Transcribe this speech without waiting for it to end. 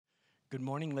Good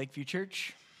morning, Lakeview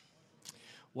Church.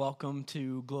 Welcome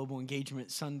to Global Engagement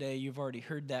Sunday. You've already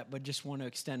heard that, but just want to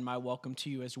extend my welcome to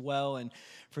you as well. And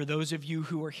for those of you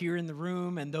who are here in the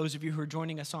room and those of you who are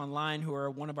joining us online who are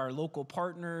one of our local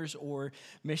partners or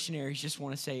missionaries, just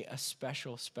want to say a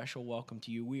special, special welcome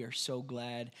to you. We are so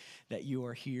glad that you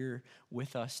are here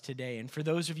with us today. And for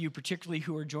those of you particularly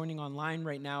who are joining online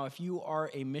right now, if you are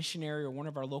a missionary or one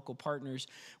of our local partners,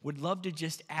 would love to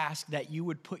just ask that you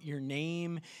would put your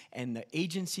name and the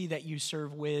agency that you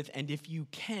serve with, and if you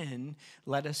can,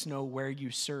 let us know where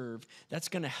you serve. That's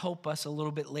going to help us a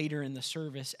little bit later in the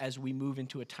service as we move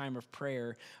into a time of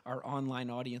prayer. Our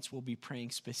online audience will be praying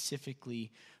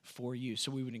specifically for you.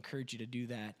 So we would encourage you to do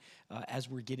that as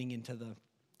we're getting into the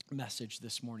message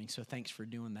this morning. So thanks for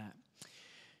doing that.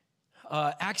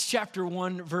 Acts chapter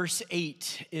 1, verse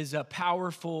 8 is a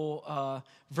powerful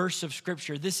verse of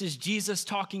Scripture. This is Jesus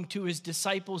talking to his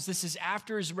disciples. This is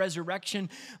after his resurrection,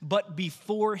 but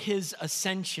before his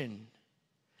ascension.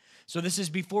 So this is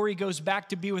before he goes back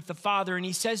to be with the Father, and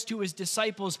he says to his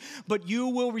disciples, "But you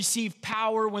will receive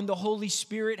power when the Holy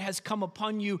Spirit has come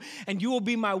upon you, and you will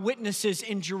be my witnesses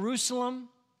in Jerusalem,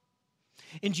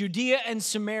 in Judea and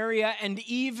Samaria, and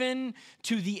even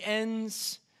to the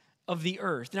ends of the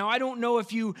earth." Now, I don't know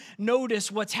if you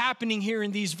notice what's happening here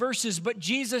in these verses, but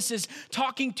Jesus is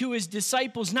talking to his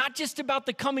disciples, not just about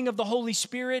the coming of the Holy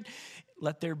Spirit.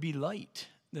 Let there be light,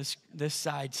 this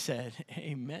side said.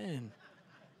 Amen.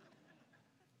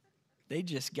 They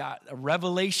just got a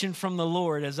revelation from the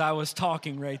Lord as I was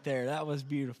talking right there. That was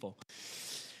beautiful.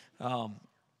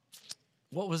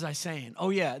 What was I saying? Oh,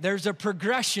 yeah, there's a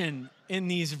progression in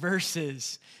these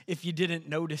verses if you didn't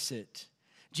notice it.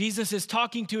 Jesus is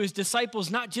talking to his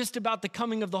disciples not just about the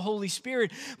coming of the Holy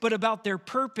Spirit, but about their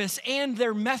purpose and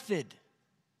their method.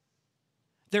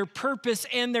 Their purpose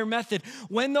and their method.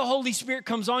 When the Holy Spirit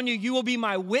comes on you, you will be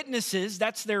my witnesses.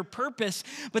 That's their purpose.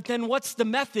 But then what's the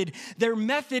method? Their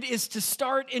method is to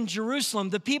start in Jerusalem.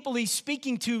 The people he's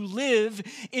speaking to live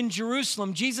in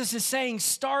Jerusalem. Jesus is saying,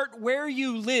 start where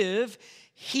you live,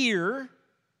 here,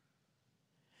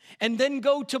 and then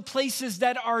go to places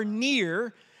that are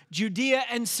near, Judea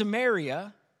and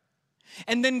Samaria,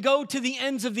 and then go to the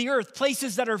ends of the earth,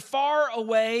 places that are far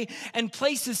away and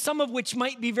places, some of which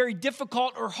might be very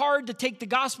difficult or hard to take the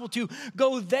gospel to,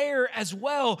 go there as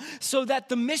well, so that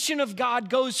the mission of God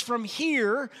goes from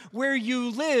here, where you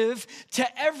live,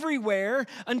 to everywhere,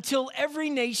 until every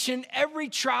nation, every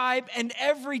tribe, and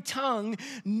every tongue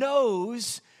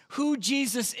knows who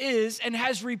Jesus is and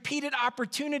has repeated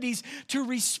opportunities to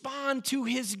respond to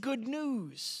his good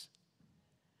news.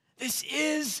 This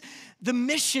is the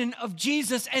mission of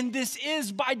Jesus, and this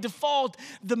is, by default,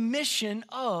 the mission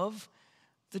of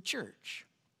the church.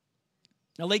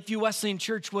 Now, Lakeview Wesleyan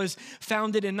Church was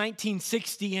founded in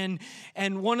 1960,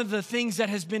 and one of the things that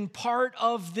has been part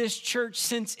of this church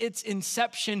since its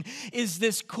inception is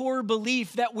this core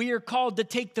belief that we are called to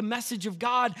take the message of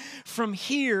God from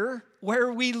here,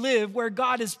 where we live, where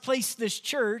God has placed this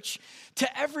church,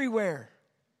 to everywhere.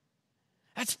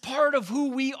 That's part of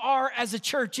who we are as a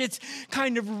church. It's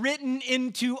kind of written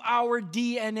into our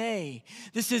DNA.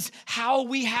 This is how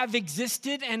we have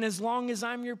existed, and as long as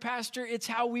I'm your pastor, it's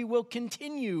how we will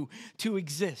continue to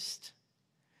exist.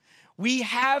 We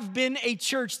have been a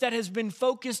church that has been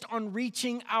focused on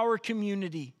reaching our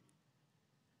community.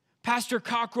 Pastor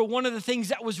Cockrell, one of the things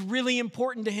that was really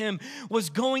important to him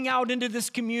was going out into this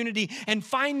community and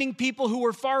finding people who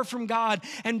were far from God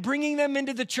and bringing them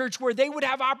into the church where they would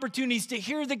have opportunities to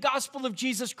hear the gospel of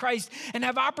Jesus Christ and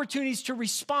have opportunities to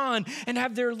respond and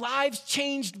have their lives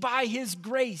changed by his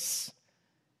grace.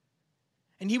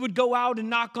 And he would go out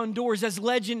and knock on doors. As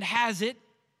legend has it,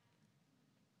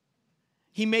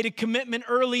 he made a commitment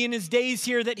early in his days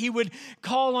here that he would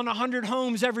call on 100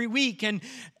 homes every week. And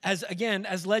as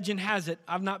legend has it,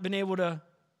 I've not been able to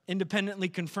independently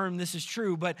confirm this is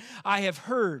true, but I have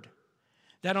heard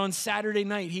that on Saturday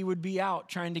night he would be out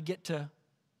trying to get to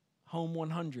home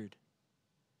 100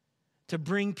 to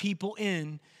bring people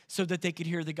in so that they could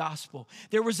hear the gospel.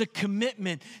 There was a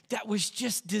commitment that was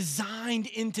just designed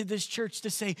into this church to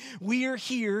say, we are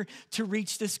here to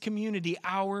reach this community,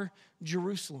 our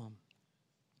Jerusalem.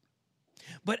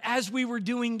 But as we were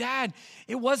doing that,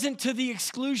 it wasn't to the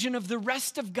exclusion of the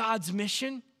rest of God's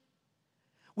mission.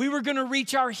 We were going to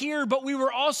reach our here, but we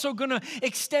were also going to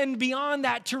extend beyond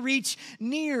that to reach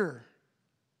near,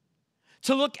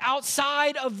 To look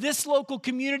outside of this local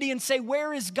community and say,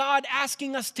 where is God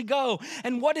asking us to go?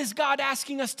 And what is God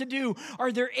asking us to do?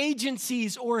 Are there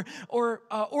agencies or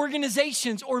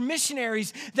organizations or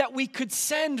missionaries that we could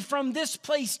send from this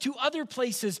place to other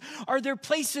places? Are there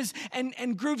places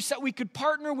and groups that we could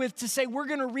partner with to say, we're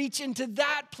going to reach into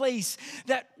that place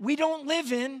that we don't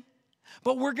live in,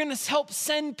 but we're going to help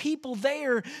send people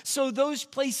there so those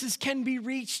places can be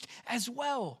reached as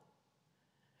well?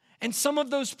 And some of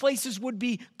those places would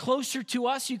be closer to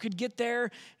us. You could get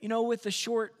there, with a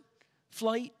short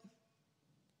flight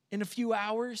in a few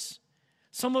hours.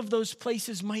 Some of those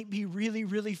places might be really,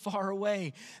 really far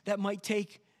away. That might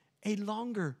take a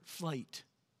longer flight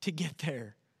to get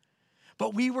there.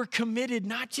 But we were committed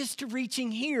not just to reaching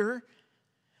here,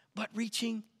 but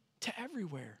reaching to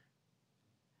everywhere.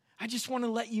 I just want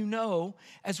to let you know,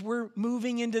 as we're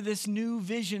moving into this new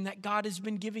vision that God has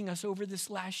been giving us over this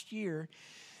last year,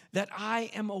 that I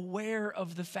am aware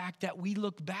of the fact that we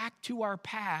look back to our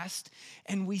past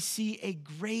and we see a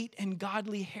great and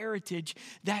godly heritage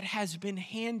that has been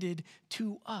handed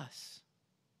to us.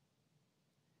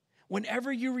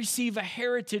 Whenever you receive a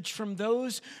heritage from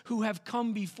those who have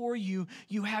come before you,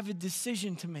 you have a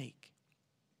decision to make.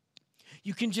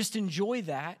 You can just enjoy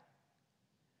that,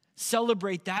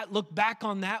 celebrate that, look back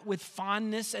on that with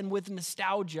fondness and with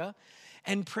nostalgia,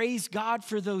 and praise God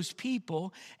for those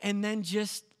people, and then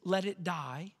just let it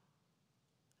die.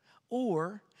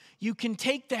 Or you can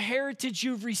take the heritage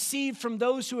you've received from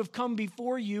those who have come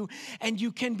before you, and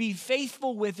you can be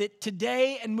faithful with it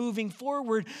today and moving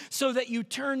forward, so that you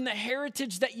turn the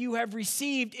heritage that you have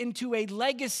received into a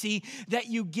legacy that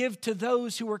you give to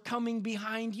those who are coming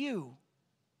behind you.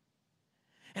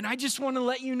 And I just want to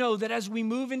let you know that as we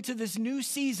move into this new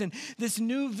season, this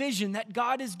new vision that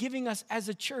God is giving us as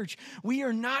a church, we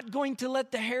are not going to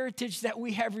let the heritage that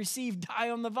we have received die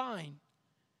on the vine.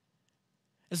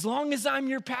 As long as I'm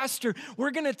your pastor,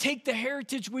 we're going to take the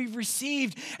heritage we've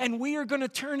received and we are going to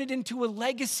turn it into a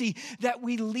legacy that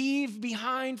we leave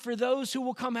behind for those who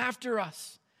will come after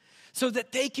us, so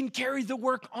that they can carry the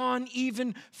work on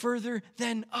even further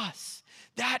than us.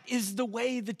 That is the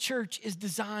way the church is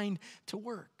designed to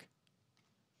work.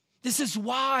 This is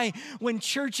why when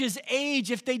churches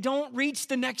age, if they don't reach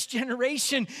the next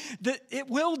generation, it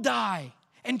will die.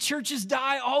 And churches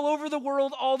die all over the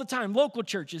world all the time. Local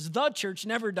churches, the church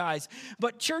never dies.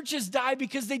 But churches die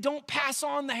because they don't pass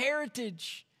on the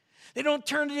heritage. They don't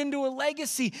turn it into a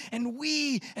legacy. And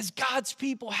we, as God's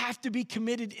people, have to be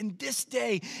committed in this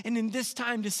day and in this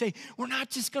time to say, we're not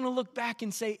just going to look back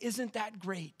and say, isn't that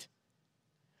great?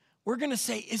 We're going to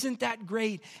say, isn't that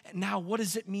great? And now, what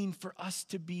does it mean for us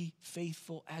to be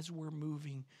faithful as we're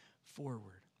moving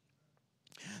forward?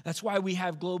 That's why we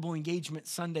have Global Engagement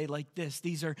Sunday like this.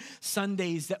 These are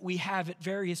Sundays that we have at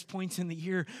various points in the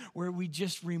year where we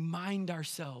just remind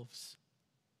ourselves.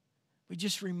 We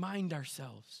just remind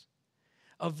ourselves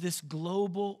of this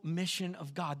global mission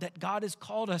of God, that God has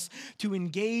called us to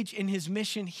engage in his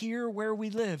mission here where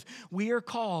we live. We are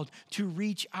called to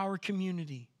reach our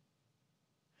community.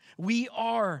 We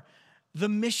are the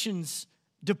missions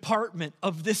department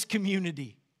of this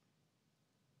community.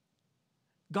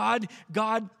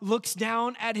 God looks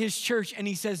down at his church and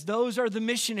he says, those are the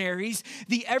missionaries,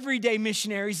 the everyday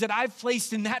missionaries that I've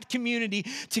placed in that community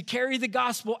to carry the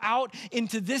gospel out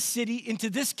into this city, into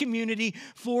this community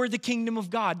for the kingdom of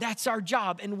God. That's our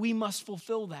job, and we must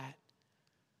fulfill that.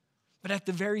 But at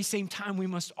the very same time, we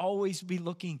must always be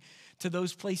looking to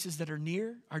those places that are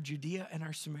near, our Judea and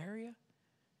our Samaria,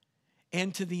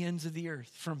 and to the ends of the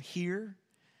earth, from here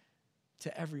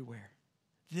to everywhere.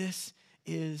 This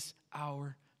is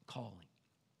our calling.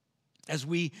 As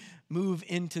we move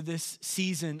into this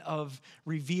season of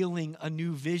revealing a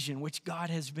new vision, which God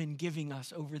has been giving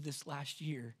us over this last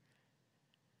year,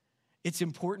 it's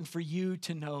important for you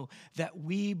to know that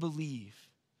we believe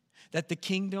that the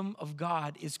kingdom of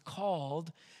God is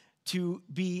called to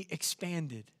be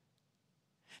expanded.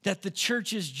 That the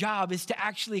church's job is to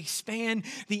actually expand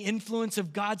the influence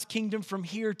of God's kingdom from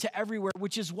here to everywhere,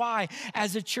 which is why,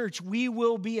 as a church, we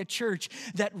will be a church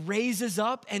that raises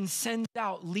up and sends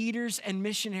out leaders and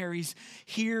missionaries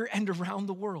here and around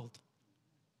the world.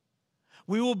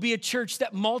 We will be a church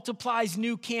that multiplies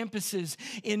new campuses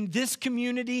in this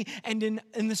community and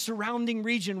in the surrounding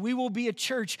region. We will be a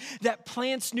church that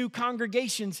plants new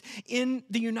congregations in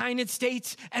the United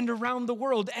States and around the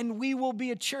world. And we will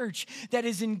be a church that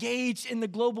is engaged in the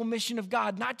global mission of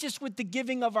God, not just with the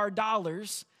giving of our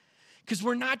dollars, because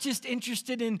we're not just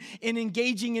interested in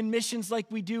engaging in missions like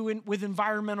we do with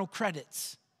environmental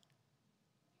credits.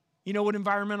 You know what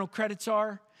environmental credits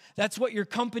are? That's what your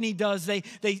company does. They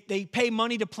pay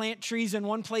money to plant trees in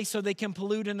one place so they can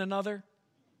pollute in another.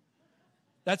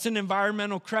 That's an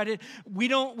environmental credit. We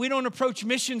don't approach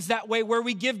missions that way, where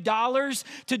we give dollars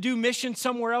to do mission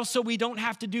somewhere else so we don't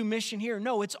have to do mission here.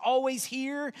 No, it's always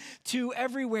here to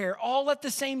everywhere, all at the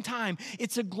same time.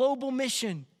 It's a global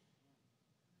mission.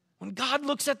 When God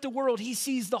looks at the world, he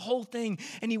sees the whole thing,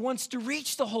 and he wants to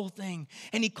reach the whole thing.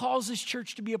 And he calls his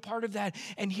church to be a part of that.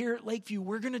 And here at Lakeview,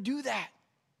 we're going to do that.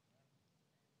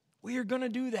 We are going to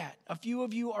do that. A few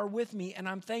of you are with me, and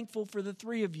I'm thankful for the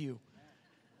 3 of you.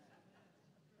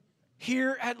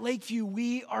 Here at Lakeview,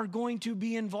 we are going to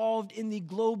be involved in the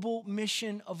global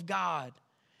mission of God.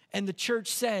 And the church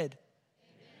said,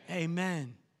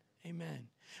 Amen. Amen.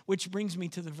 Which brings me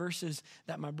to the verses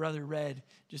that my brother read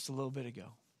just a little bit ago.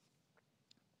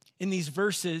 In these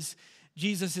verses,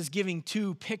 Jesus is giving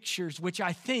 2 pictures, which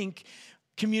I think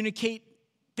communicate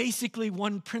basically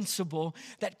one principle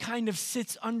that kind of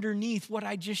sits underneath what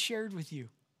I just shared with you.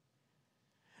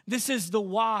 This is the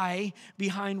why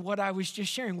behind what I was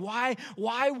just sharing.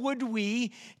 Why would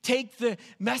we take the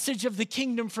message of the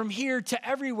kingdom from here to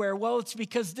everywhere? Well, it's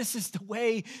because this is the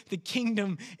way the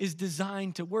kingdom is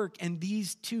designed to work. And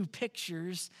these 2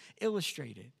 pictures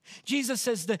illustrate it. Jesus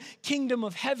says the kingdom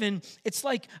of heaven, it's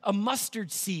like a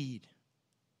mustard seed.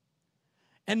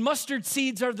 And mustard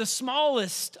seeds are the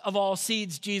smallest of all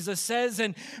seeds, Jesus says.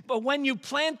 But when you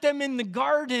plant them in the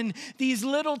garden, these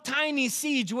little tiny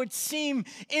seeds, which seem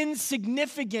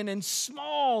insignificant and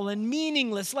small and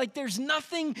meaningless, like there's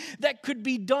nothing that could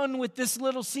be done with this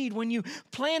little seed. When you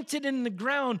plant it in the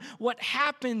ground, what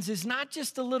happens is not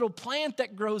just a little plant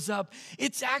that grows up,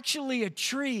 it's actually a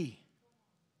tree.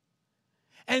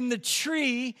 And the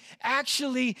tree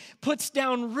actually puts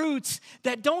down roots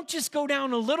that don't just go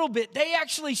down a little bit. They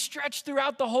actually stretch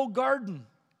throughout the whole garden.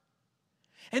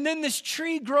 And then this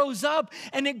tree grows up,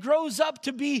 and it grows up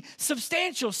to be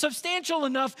substantial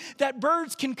enough that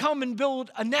birds can come and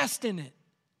build a nest in it.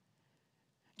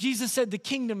 Jesus said the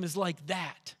kingdom is like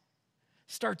that.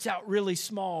 Starts out really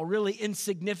small, really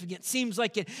insignificant. Seems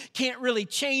like it can't really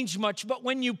change much, but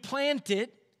when you plant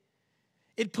it,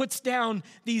 it puts down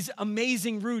these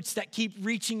amazing roots that keep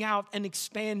reaching out and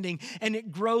expanding, and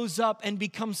it grows up and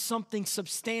becomes something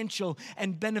substantial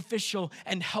and beneficial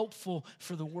and helpful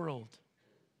for the world.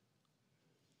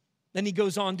 Then he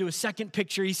goes on to a second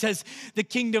picture. He says, the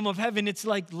kingdom of heaven, it's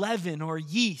like leaven or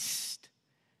yeast.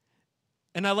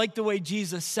 And I like the way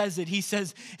Jesus says it. He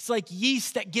says, it's like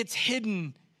yeast that gets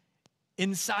hidden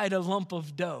inside a lump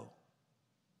of dough.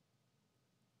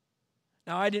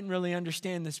 Now, I didn't really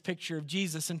understand this picture of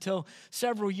Jesus until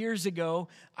several years ago.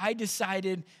 I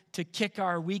decided to kick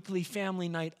our weekly family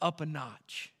night up a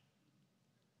notch.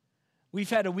 We've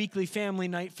had a weekly family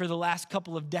night for the last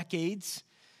couple of decades,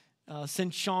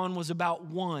 since Sean was about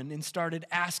 1 and started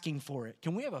asking for it.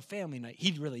 Can we have a family night?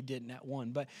 He really didn't at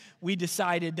 1, but we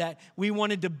decided that we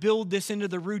wanted to build this into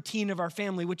the routine of our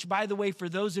family, which, by the way, for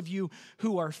those of you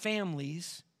who are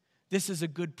families, this is a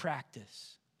good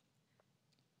practice.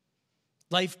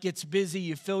 Life gets busy,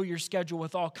 you fill your schedule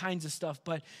with all kinds of stuff,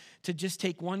 but to just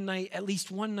take one night, at least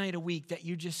one night a week that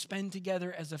you just spend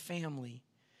together as a family.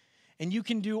 And you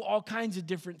can do all kinds of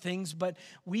different things, but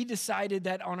we decided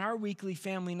that on our weekly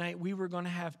family night, we were going to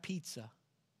have pizza.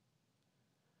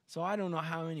 So I don't know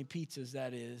how many pizzas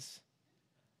that is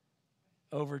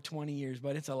over 20 years,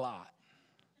 but it's a lot.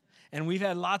 And we've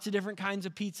had lots of different kinds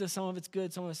of pizza. Some of it's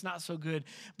good, some of it's not so good.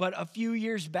 But a few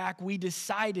years back, we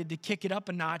decided to kick it up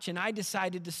a notch, and I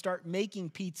decided to start making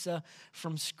pizza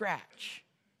from scratch.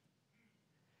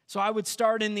 So I would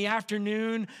start in the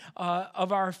afternoon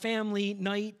of our family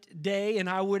night day, and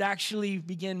I would actually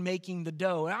begin making the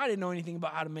dough. And I didn't know anything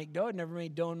about how to make dough. I'd never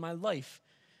made dough in my life.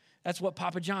 That's what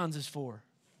Papa John's is for.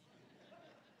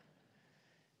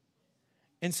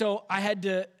 And so I had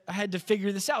to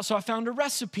figure this out. So I found a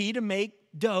recipe to make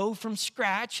dough from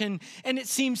scratch, and it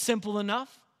seemed simple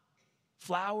enough.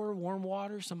 Flour, warm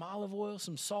water, some olive oil,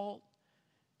 some salt,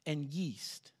 and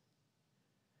yeast.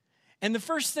 And the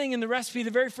first thing in the recipe, the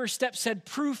very first step said,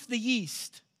 proof the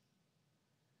yeast.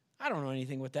 I don't know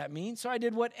anything what that means, so I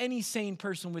did what any sane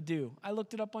person would do. I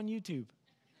looked it up on YouTube.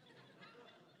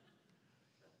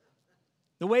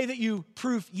 The way that you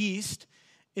proof yeast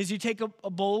is you take a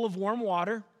bowl of warm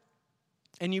water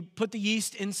and you put the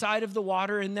yeast inside of the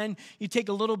water, and then you take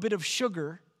a little bit of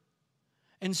sugar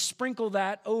and sprinkle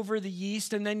that over the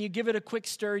yeast, and then you give it a quick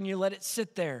stir and you let it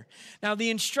sit there. Now, the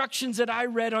instructions that I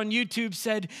read on YouTube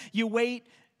said you wait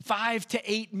 5 to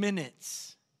 8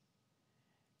 minutes.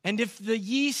 And if the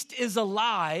yeast is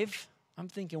alive, I'm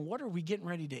thinking, what are we getting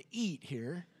ready to eat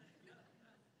here?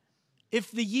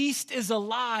 If the yeast is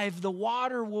alive, the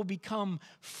water will become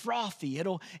frothy.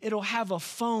 It'll have a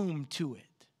foam to it.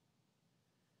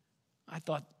 I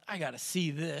thought, I got to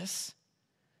see this.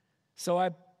 So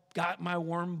I got my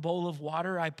warm bowl of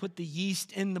water. I put the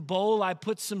yeast in the bowl. I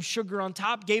put some sugar on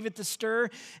top, gave it the stir,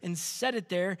 and set it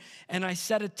there. And I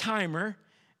set a timer.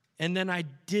 And then I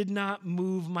did not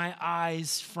move my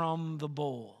eyes from the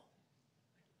bowl.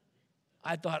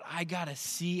 I thought, I got to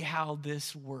see how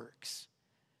this works.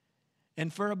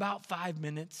 And for about 5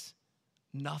 minutes,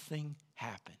 nothing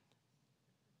happened.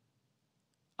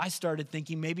 I started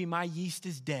thinking maybe my yeast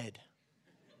is dead.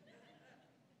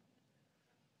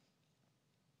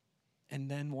 And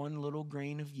then one little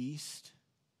grain of yeast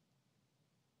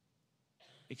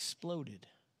exploded.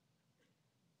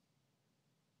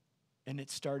 And it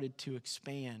started to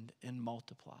expand and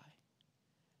multiply.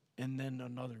 And then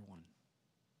another one.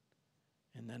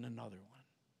 And then another one.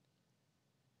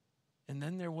 And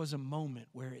then there was a moment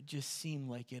where it just seemed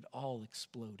like it all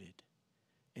exploded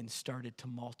and started to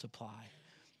multiply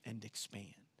and expand.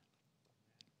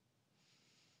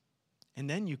 And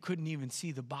then you couldn't even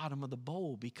see the bottom of the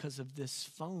bowl because of this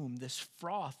foam, this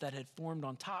froth that had formed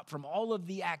on top from all of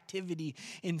the activity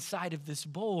inside of this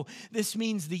bowl. This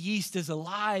means the yeast is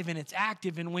alive and it's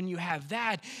active. And when you have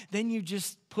that, then you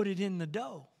just put it in the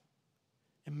dough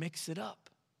and mix it up.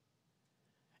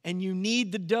 And you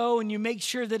knead the dough and you make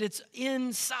sure that it's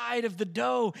inside of the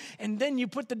dough. And then you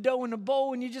put the dough in a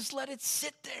bowl and you just let it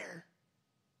sit there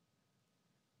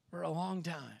for a long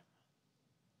time.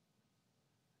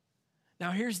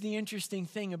 Now, here's the interesting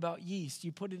thing about yeast.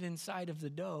 You put it inside of the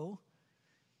dough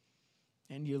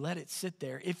and you let it sit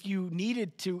there. If you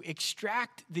needed to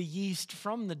extract the yeast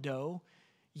from the dough,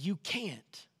 you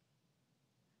can't.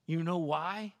 You know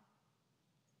why?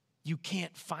 You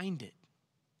can't find it.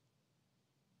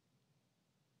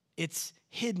 It's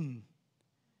hidden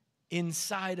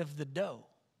inside of the dough.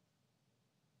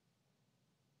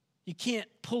 You can't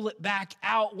pull it back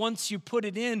out once you put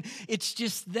it in. It's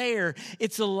just there.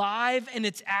 It's alive and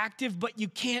it's active, but you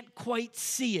can't quite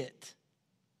see it.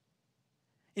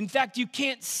 In fact, you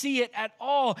can't see it at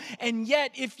all. And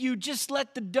yet, if you just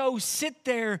let the dough sit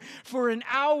there for an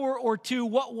hour or two,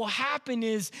 what will happen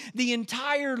is the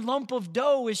entire lump of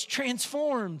dough is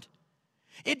transformed.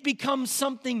 It becomes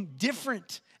something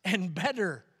different and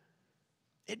better.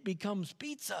 It becomes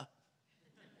pizza.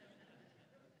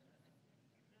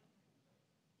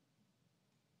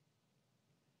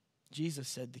 Jesus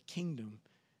said the kingdom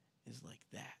is like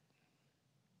that.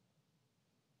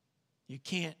 You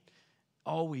can't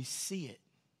always see it.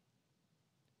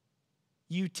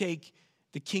 You take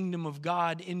the kingdom of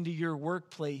God into your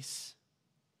workplace.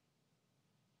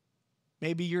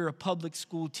 Maybe you're a public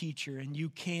school teacher and you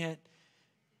can't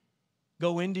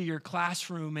go into your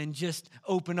classroom and just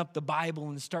open up the Bible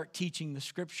and start teaching the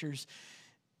scriptures.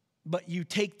 But you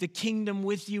take the kingdom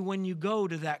with you when you go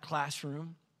to that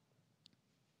classroom.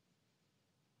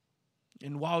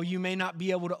 And while you may not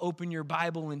be able to open your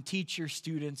Bible and teach your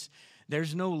students,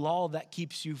 there's no law that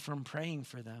keeps you from praying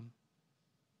for them.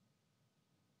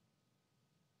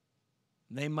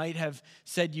 They might have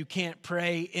said you can't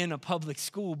pray in a public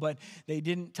school, but they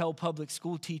didn't tell public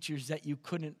school teachers that you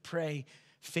couldn't pray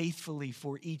faithfully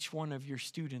for each one of your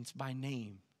students by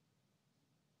name.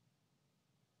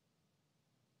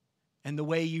 And the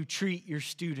way you treat your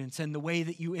students and the way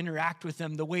that you interact with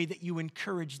them, the way that you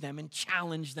encourage them and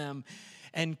challenge them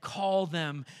and call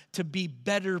them to be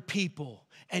better people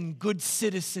and good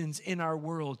citizens in our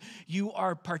world. You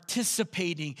are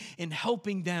participating in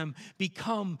helping them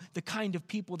become the kind of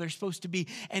people they're supposed to be.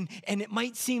 And it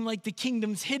might seem like the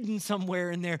kingdom's hidden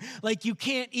somewhere in there, like you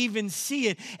can't even see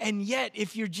it. And yet,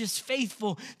 if you're just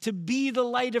faithful to be the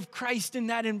light of Christ in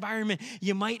that environment,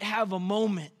 you might have a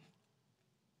moment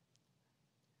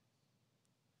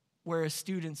where a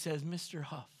student says, Mr.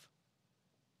 Huff,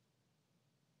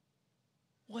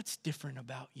 what's different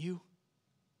about you?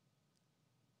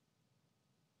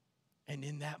 And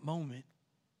in that moment,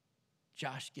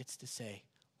 Josh gets to say,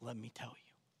 let me tell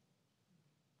you.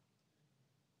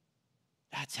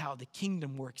 That's how the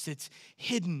kingdom works. It's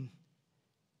hidden.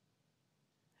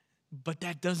 But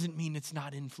that doesn't mean it's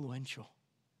not influential.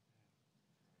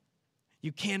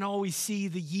 You can't always see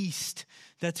the yeast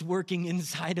that's working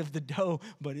inside of the dough,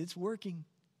 but it's working.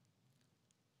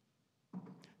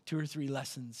 2 or 3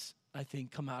 lessons, I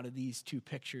think, come out of these 2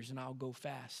 pictures, and I'll go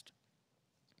fast.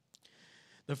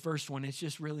 The first one, it's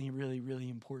just really, really, really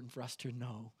important for us to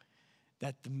know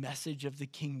that the message of the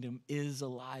kingdom is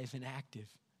alive and active.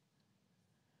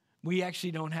 We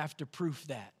actually don't have to prove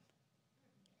that.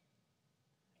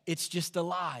 It's just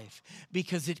alive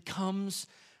because it comes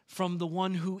from the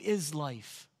one who is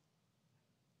life.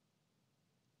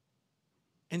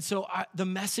 And so the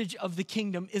message of the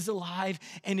kingdom is alive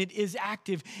and it is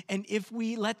active. And if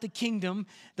we let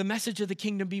the message of the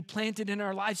kingdom be planted in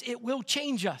our lives, it will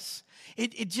change us.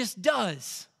 It just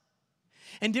does.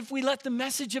 And if we let the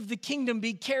message of the kingdom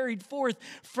be carried forth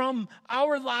from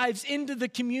our lives into the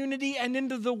community and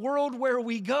into the world where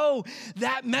we go,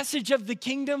 that message of the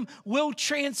kingdom will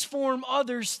transform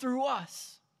others through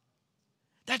us.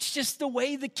 That's just the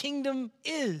way the kingdom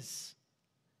is.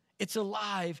 It's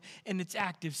alive and it's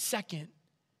active. Second,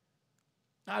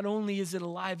 not only is it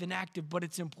alive and active, but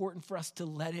it's important for us to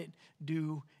let it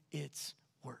do its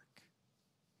work.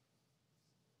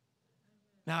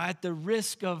 Now, at the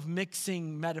risk of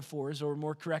mixing metaphors, or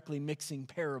more correctly, mixing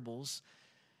parables,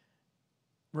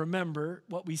 remember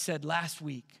what we said last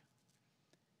week,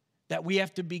 that we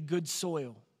have to be good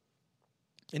soil.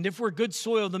 And if we're good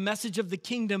soil, the message of the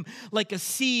kingdom, like a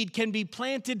seed, can be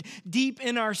planted deep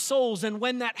in our souls. And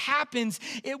when that happens,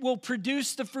 it will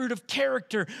produce the fruit of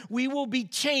character. We will be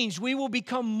changed. We will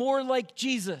become more like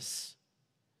Jesus.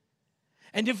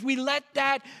 And if we let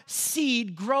that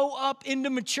seed grow up into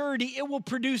maturity, it will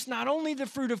produce not only the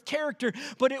fruit of character,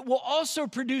 but it will also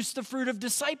produce the fruit of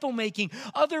disciple making.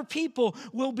 Other people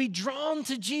will be drawn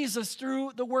to Jesus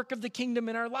through the work of the kingdom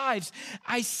in our lives.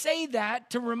 I say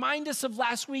that to remind us of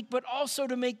last week, but also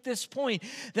to make this point,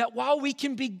 that while we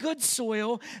can be good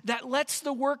soil that lets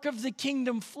the work of the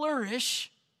kingdom flourish,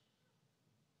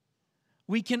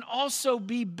 we can also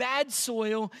be bad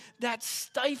soil that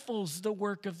stifles the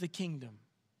work of the kingdom.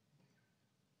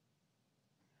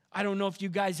 I don't know if you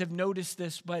guys have noticed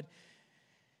this, but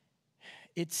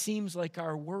it seems like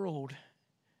our world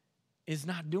is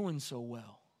not doing so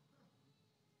well.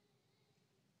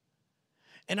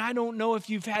 And I don't know if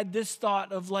you've had this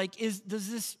thought of like,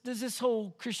 does this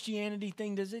whole Christianity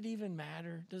thing, does it even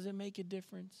matter? Does it make a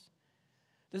difference?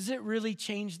 Does it really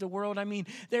change the world? I mean,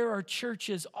 there are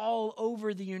churches all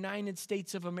over the United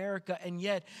States of America, and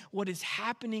yet what is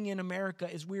happening in America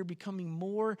is we're becoming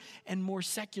more and more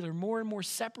secular, more and more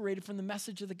separated from the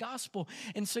message of the gospel.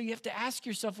 And so you have to ask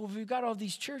yourself, well, if we've got all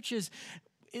these churches,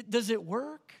 does it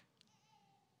work?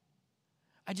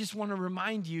 I just want to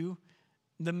remind you,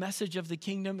 the message of the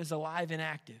kingdom is alive and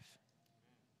active,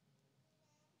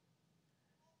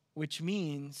 which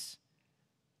means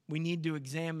we need to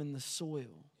examine the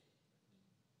soil.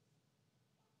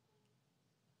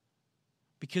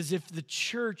 Because if the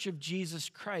church of Jesus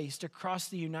Christ across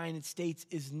the United States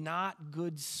is not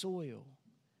good soil,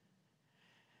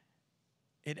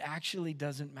 it actually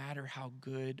doesn't matter how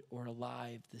good or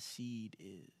alive the seed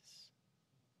is.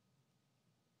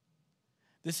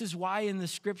 This is why in the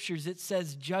scriptures it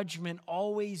says judgment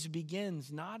always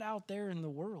begins not out there in the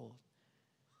world.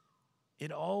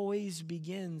 It always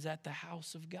begins at the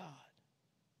house of God.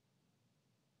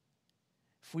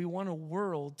 If we want a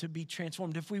world to be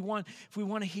transformed, if we want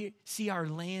to see our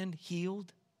land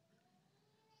healed,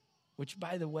 which,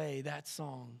 by the way, that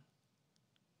song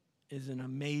is an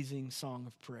amazing song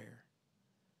of prayer.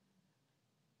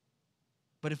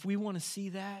 But if we want to see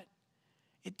that,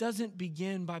 it doesn't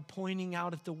begin by pointing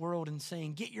out at the world and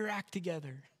saying, get your act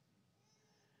together.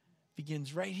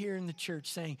 Begins right here in the church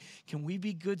saying, can we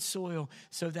be good soil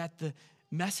so that the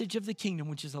message of the kingdom,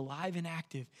 which is alive and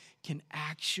active, can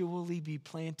actually be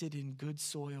planted in good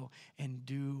soil and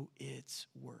do its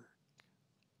work?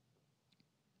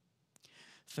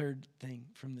 Third thing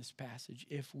from this passage,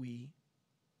 if we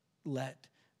let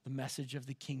the message of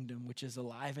the kingdom, which is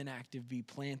alive and active, be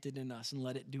planted in us and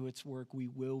let it do its work, we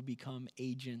will become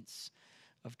agents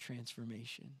of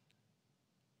transformation.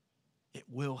 It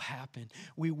will happen.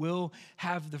 We will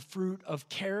have the fruit of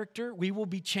character. We will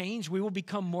be changed. We will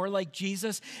become more like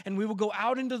Jesus, and we will go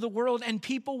out into the world and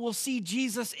people will see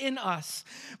Jesus in us.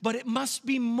 But it must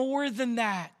be more than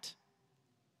that.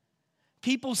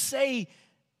 People say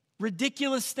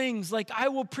ridiculous things like, I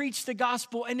will preach the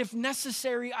gospel, and if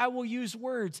necessary, I will use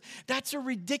words. That's a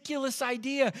ridiculous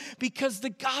idea because the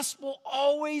gospel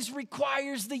always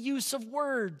requires the use of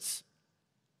words.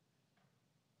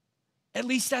 At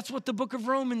least that's what the book of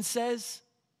Romans says.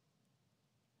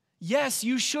 Yes,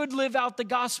 you should live out the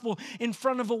gospel in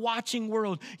front of a watching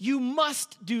world. You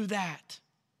must do that.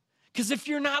 Because if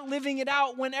you're not living it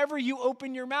out, whenever you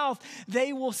open your mouth,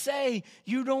 they will say,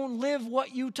 you don't live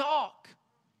what you talk.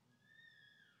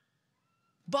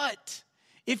 But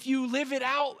if you live it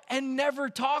out and never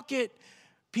talk it,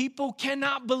 people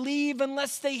cannot believe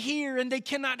unless they hear, and they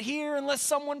cannot hear unless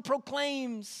someone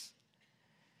proclaims.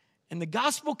 And the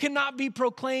gospel cannot be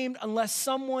proclaimed unless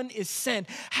someone is sent.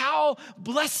 How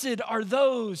blessed are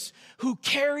those who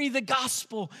carry the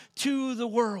gospel to the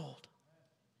world.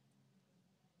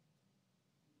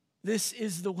 This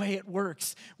is the way it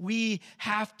works. We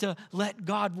have to let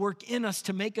God work in us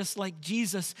to make us like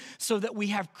Jesus so that we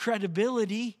have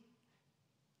credibility.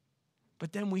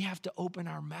 But then we have to open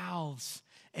our mouths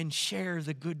and share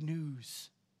the good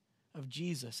news of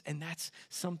Jesus. And that's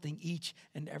something each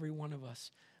and every one of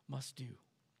us must do.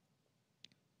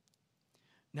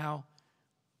 Now,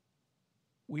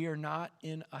 we are not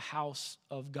in a house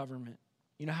of government.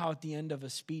 You know how at the end of a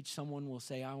speech, someone will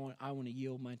say, I want to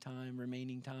yield my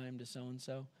remaining time to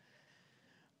so-and-so?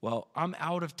 Well, I'm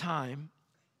out of time.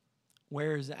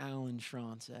 Where is Alan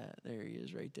Schrantz at? There he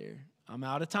is right there. I'm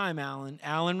out of time, Alan.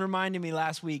 Alan reminded me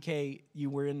last week, hey, you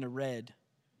were in the red.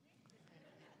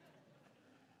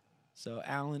 So,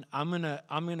 Alan, I'm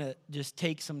gonna just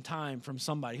take some time from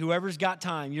somebody. Whoever's got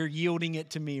time, you're yielding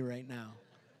it to me right now.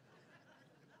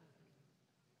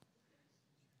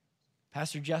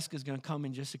 Pastor Jessica's going to come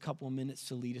in just a couple of minutes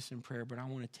to lead us in prayer, but I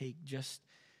want to take just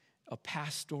a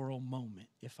pastoral moment,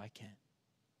 if I can.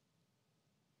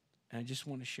 And I just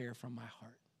want to share from my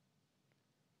heart.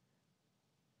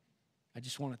 I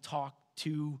just want to talk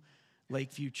to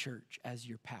Lakeview Church as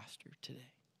your pastor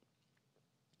today.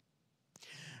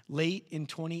 Late in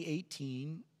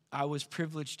 2018, I was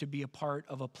privileged to be a part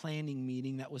of a planning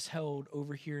meeting that was held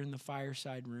over here in the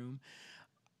fireside room.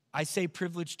 I say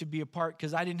privileged to be a part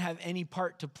because I didn't have any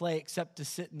part to play except to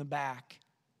sit in the back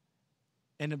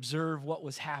and observe what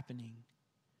was happening.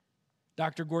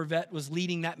 Dr. Gorvet was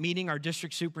leading that meeting, our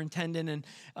district superintendent, and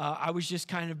I was just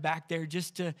kind of back there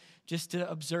just to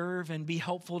observe and be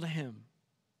helpful to him.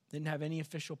 Didn't have any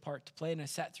official part to play, and I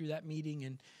sat through that meeting,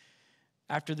 and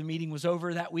after the meeting was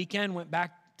over that weekend, went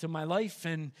back to my life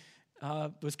and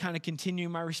was kind of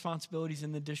continuing my responsibilities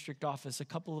in the district office. A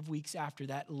couple of weeks after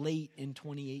that, late in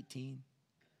 2018,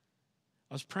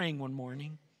 I was praying one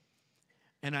morning,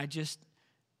 and I just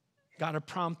got a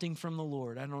prompting from the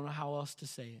Lord. I don't know how else to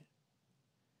say it.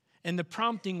 And the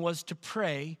prompting was to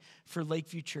pray for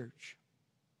Lakeview Church.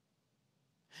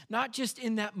 Not just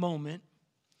in that moment,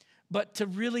 but to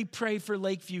really pray for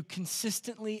Lakeview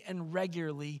consistently and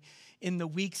regularly in the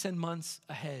weeks and months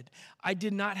ahead. I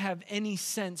did not have any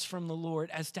sense from the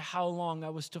Lord as to how long I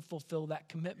was to fulfill that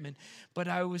commitment, but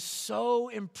I was so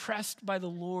impressed by the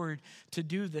Lord to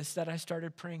do this that I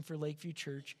started praying for Lakeview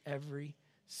Church every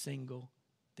single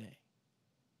day.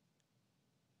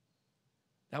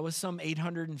 That was some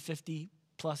 850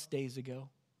 plus days ago.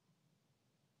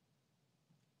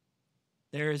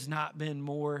 There has not been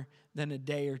more than a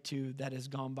day or two that has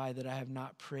gone by that I have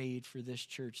not prayed for this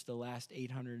church the last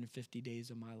 850 days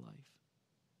of my life.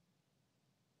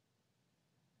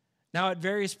 Now, at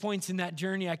various points in that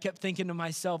journey, I kept thinking to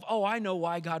myself, oh, I know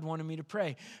why God wanted me to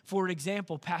pray. For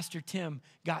example, Pastor Tim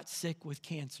got sick with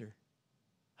cancer.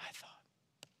 I thought,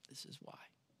 this is why.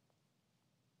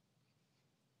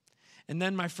 And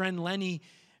then my friend Lenny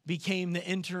became the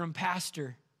interim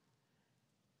pastor.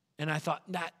 And I thought,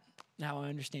 now I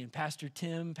understand. Pastor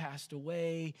Tim passed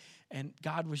away, and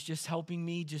God was just helping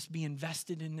me just be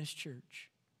invested in this church.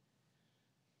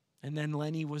 And then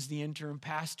Lenny was the interim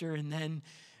pastor, and then,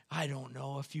 I don't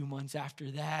know, a few months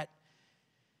after that,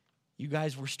 you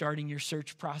guys were starting your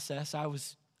search process. I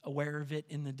was aware of it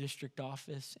in the district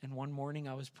office, and one morning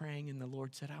I was praying, and the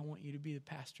Lord said, I want you to be the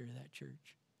pastor of that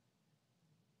church.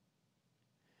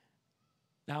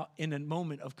 Now, in a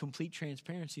moment of complete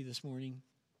transparency this morning,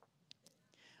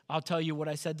 I'll tell you what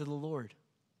I said to the Lord.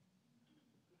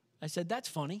 I said, that's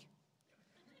funny.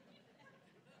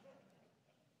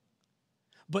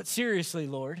 But seriously,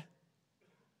 Lord.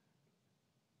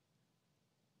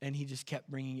 And he just kept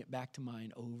bringing it back to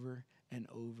mind over and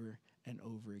over and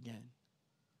over again.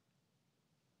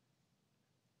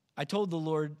 I told the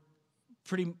Lord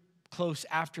pretty close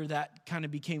after that kind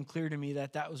of became clear to me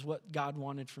that that was what God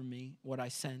wanted from me, what I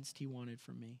sensed he wanted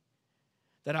from me.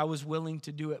 That I was willing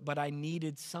to do it, but I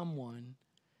needed someone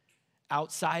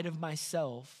outside of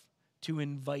myself to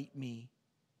invite me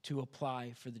to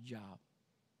apply for the job.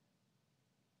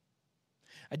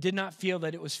 I did not feel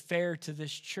that it was fair to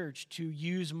this church to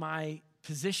use my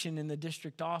position in the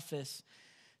district office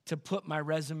to put my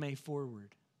resume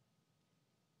forward.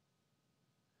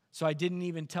 So I didn't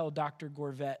even tell Dr.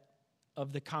 Gorvet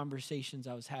of the conversations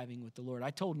I was having with the Lord.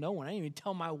 I told no one. I didn't even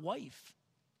tell my wife.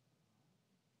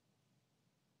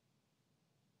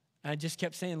 I just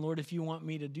kept saying, Lord, if you want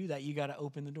me to do that, you got to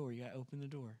open the door. You got to open the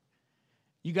door.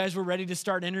 You guys were ready to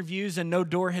start interviews and no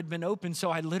door had been opened,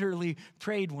 so I literally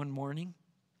prayed one morning.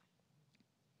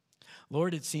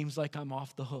 Lord, it seems like I'm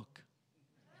off the hook.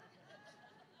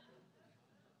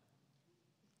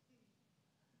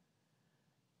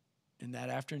 And that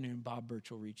afternoon, Bob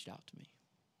Burchell reached out to me.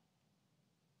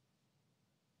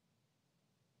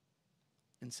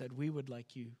 and said, we would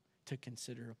like you to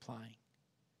consider applying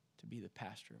to be the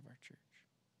pastor of our church.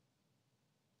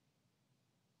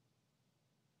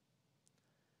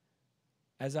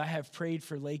 As I have prayed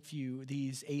for Lakeview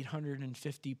these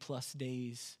 850 plus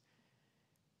days,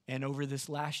 and over this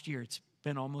last year, it's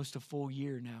been almost a full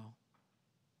year now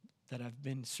that I've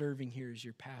been serving here as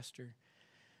your pastor,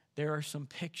 there are some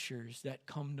pictures that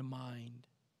come to mind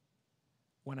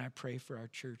when I pray for our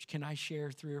church. Can I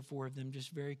share 3 or 4 of them just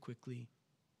very quickly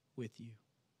with you?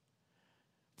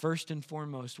 First and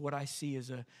foremost, what I see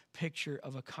is a picture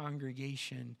of a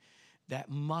congregation that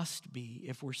must be,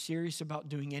 if we're serious about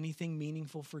doing anything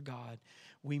meaningful for God,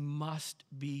 we must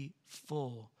be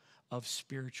full of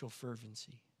spiritual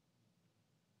fervency.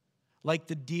 Like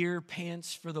the deer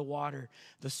pants for the water,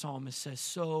 the psalmist says,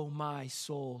 so my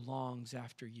soul longs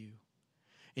after you.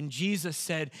 And Jesus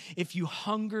said, if you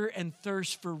hunger and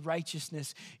thirst for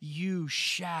righteousness, you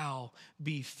shall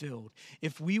be filled.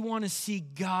 If we want to see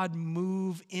God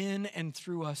move in and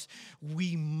through us,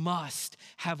 we must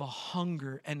have a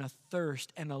hunger and a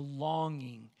thirst and a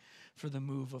longing for the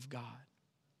move of God.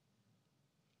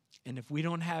 And if we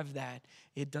don't have that,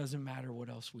 it doesn't matter what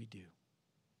else we do.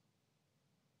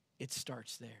 It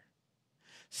starts there.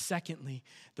 Secondly,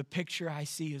 the picture I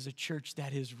see is a church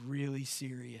that is really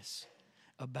serious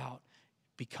about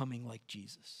becoming like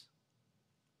Jesus.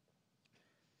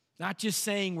 Not just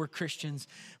saying we're Christians,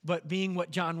 but being what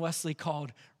John Wesley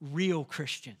called real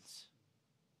Christians.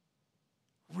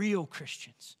 Real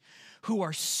Christians who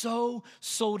are so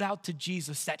sold out to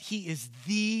Jesus that he is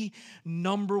the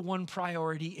number one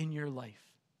priority in your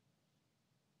life.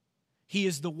 He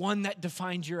is the one that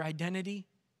defines your identity.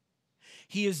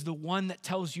 He is the one that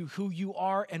tells you who you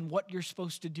are and what you're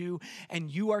supposed to do,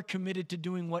 and you are committed to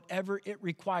doing whatever it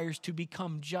requires to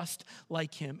become just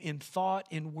like him in thought,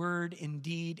 in word, in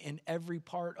deed, in every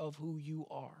part of who you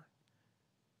are.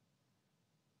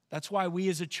 That's why we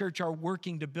as a church are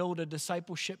working to build a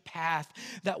discipleship path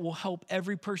that will help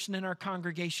every person in our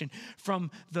congregation, from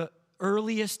the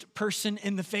earliest person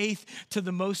in the faith to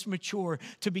the most mature,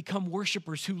 to become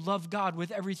worshipers who love God with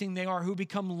everything they are, who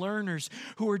become learners,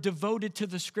 who are devoted to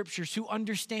the scriptures, who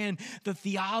understand the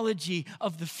theology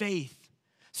of the faith,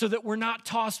 so that we're not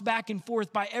tossed back and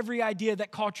forth by every idea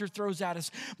that culture throws at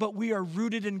us, but we are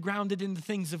rooted and grounded in the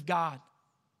things of God.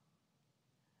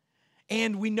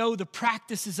 And we know the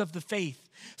practices of the faith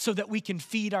so that we can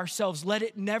feed ourselves. Let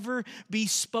it never be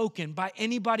spoken by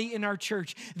anybody in our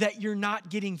church that you're not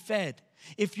getting fed.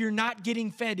 If you're not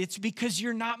getting fed, it's because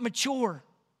you're not mature.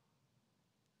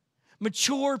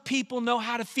 Mature people know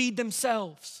how to feed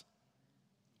themselves.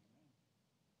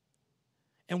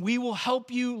 And we will help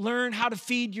you learn how to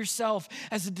feed yourself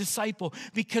as a disciple,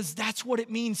 because that's what it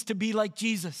means to be like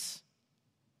Jesus.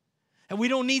 And we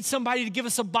don't need somebody to give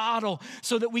us a bottle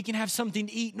so that we can have something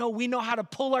to eat. No, we know how to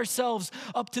pull ourselves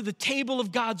up to the table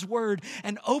of God's word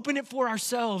and open it for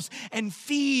ourselves and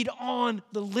feed on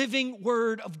the living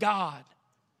word of God.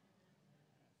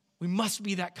 We must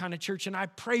be that kind of church, and I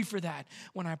pray for that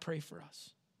when I pray for us.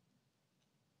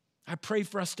 I pray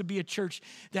for us to be a church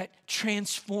that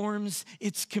transforms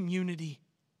its community.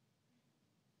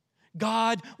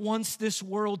 God wants this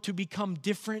world to become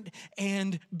different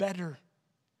and better.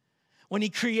 When he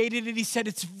created it, he said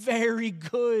it's very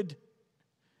good.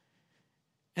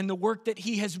 And the work that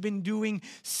he has been doing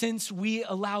since we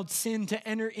allowed sin to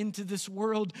enter into this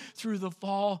world through the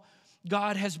fall,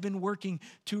 God has been working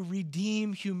to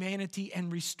redeem humanity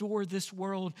and restore this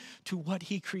world to what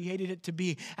he created it to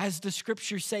be. As the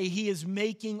scriptures say, he is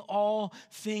making all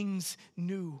things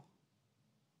new.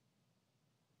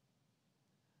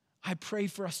 I pray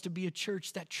for us to be a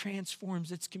church that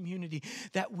transforms its community,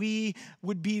 that we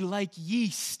would be like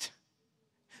yeast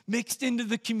mixed into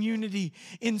the community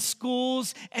in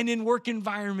schools and in work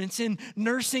environments, in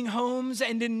nursing homes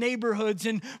and in neighborhoods,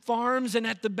 in farms and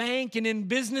at the bank and in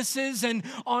businesses and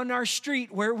on our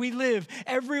street where we live.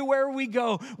 Everywhere we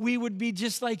go, we would be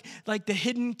just like the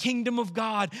hidden kingdom of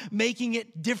God, making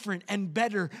it different and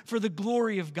better for the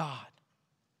glory of God.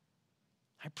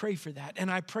 I pray for that, and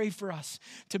I pray for us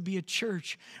to be a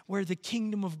church where the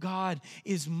kingdom of God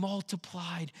is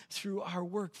multiplied through our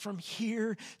work from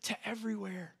here to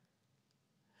everywhere.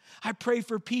 I pray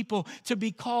for people to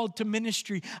be called to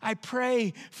ministry. I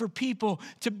pray for people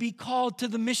to be called to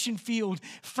the mission field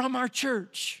from our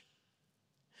church.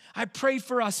 I pray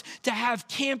for us to have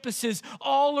campuses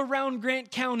all around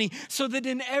Grant County so that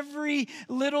in every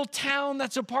little town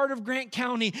that's a part of Grant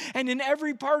County and in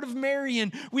every part of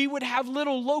Marion, we would have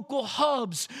little local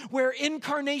hubs where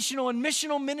incarnational and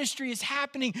missional ministry is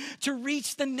happening to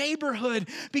reach the neighborhood.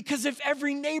 Because if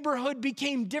every neighborhood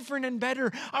became different and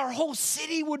better, our whole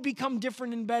city would become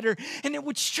different and better, and it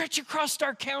would stretch across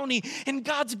our county, and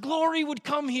God's glory would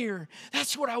come here.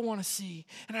 That's what I want to see,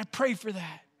 and I pray for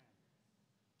that.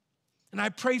 And I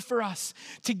pray for us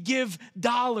to give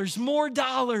dollars, more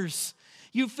dollars.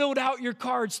 You filled out your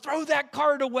cards. Throw that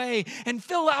card away and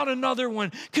fill out another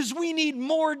one, because we need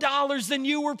more dollars than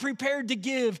you were prepared to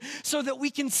give so that we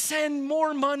can send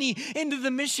more money into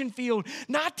the mission field,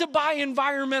 not to buy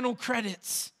environmental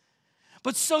credits,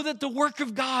 but so that the work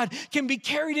of God can be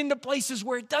carried into places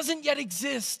where it doesn't yet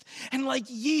exist. And like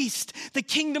yeast, the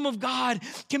kingdom of God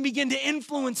can begin to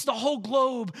influence the whole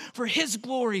globe for His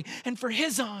glory and for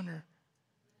His honor.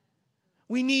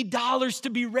 We need dollars to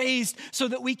be raised so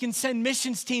that we can send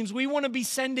missions teams. We want to be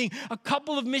sending a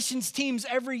couple of missions teams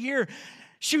every year.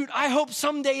 Shoot, I hope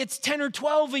someday it's 10 or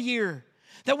 12 a year.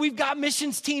 That we've got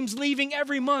missions teams leaving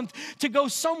every month to go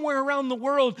somewhere around the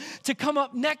world to come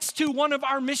up next to one of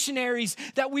our missionaries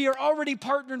that we are already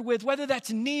partnered with, whether that's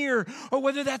near or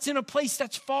whether that's in a place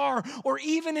that's far or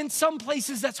even in some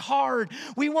places that's hard.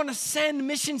 We want to send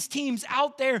missions teams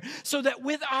out there so that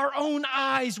with our own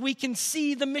eyes we can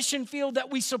see the mission field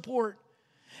that we support.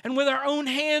 And with our own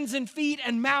hands and feet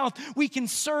and mouth, we can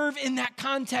serve in that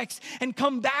context and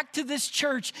come back to this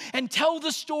church and tell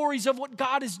the stories of what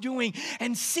God is doing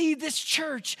and see this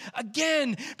church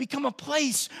again become a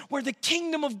place where the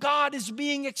kingdom of God is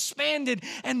being expanded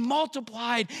and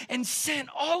multiplied and sent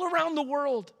all around the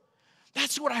world.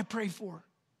 That's what I pray for.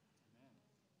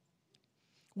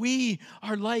 We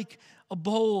are like a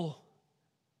bowl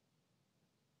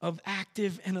of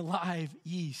active and alive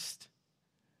yeast.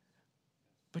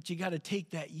 But you got to take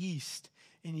that yeast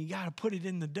and you got to put it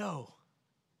in the dough.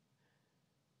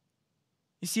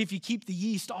 You see, if you keep the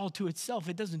yeast all to itself,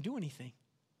 it doesn't do anything.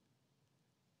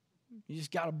 You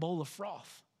just got a bowl of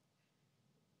froth.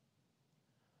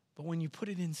 But when you put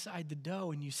it inside the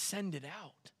dough and you send it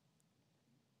out,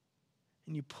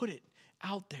 and you put it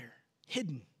out there,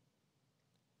 hidden,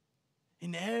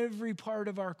 in every part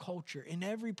of our culture, in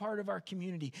every part of our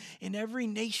community, in every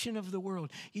nation of the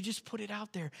world, you just put it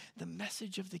out there. The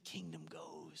message of the kingdom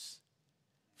goes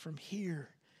from here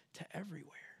to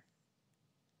everywhere.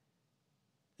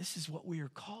 This is what we are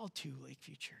called to,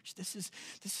 Lakeview Church. This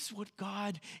is what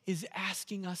God is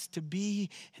asking us to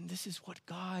be, and this is what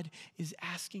God is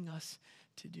asking us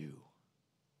to do.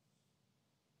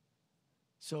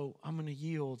 So I'm going to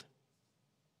yield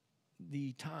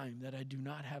the time that I do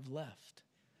not have left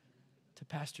to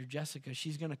Pastor Jessica.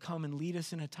 She's going to come and lead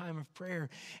us in a time of prayer.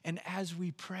 And as we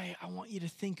pray, I want you to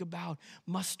think about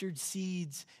mustard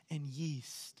seeds and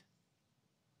yeast.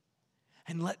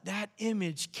 And let that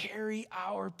image carry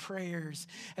our prayers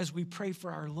as we pray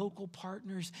for our local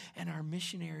partners and our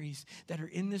missionaries that are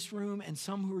in this room and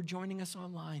some who are joining us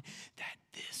online, that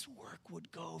this work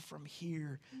would go from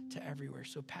here to everywhere.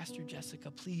 So Pastor Jessica,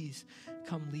 please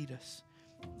come lead us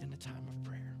in a time of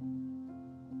prayer.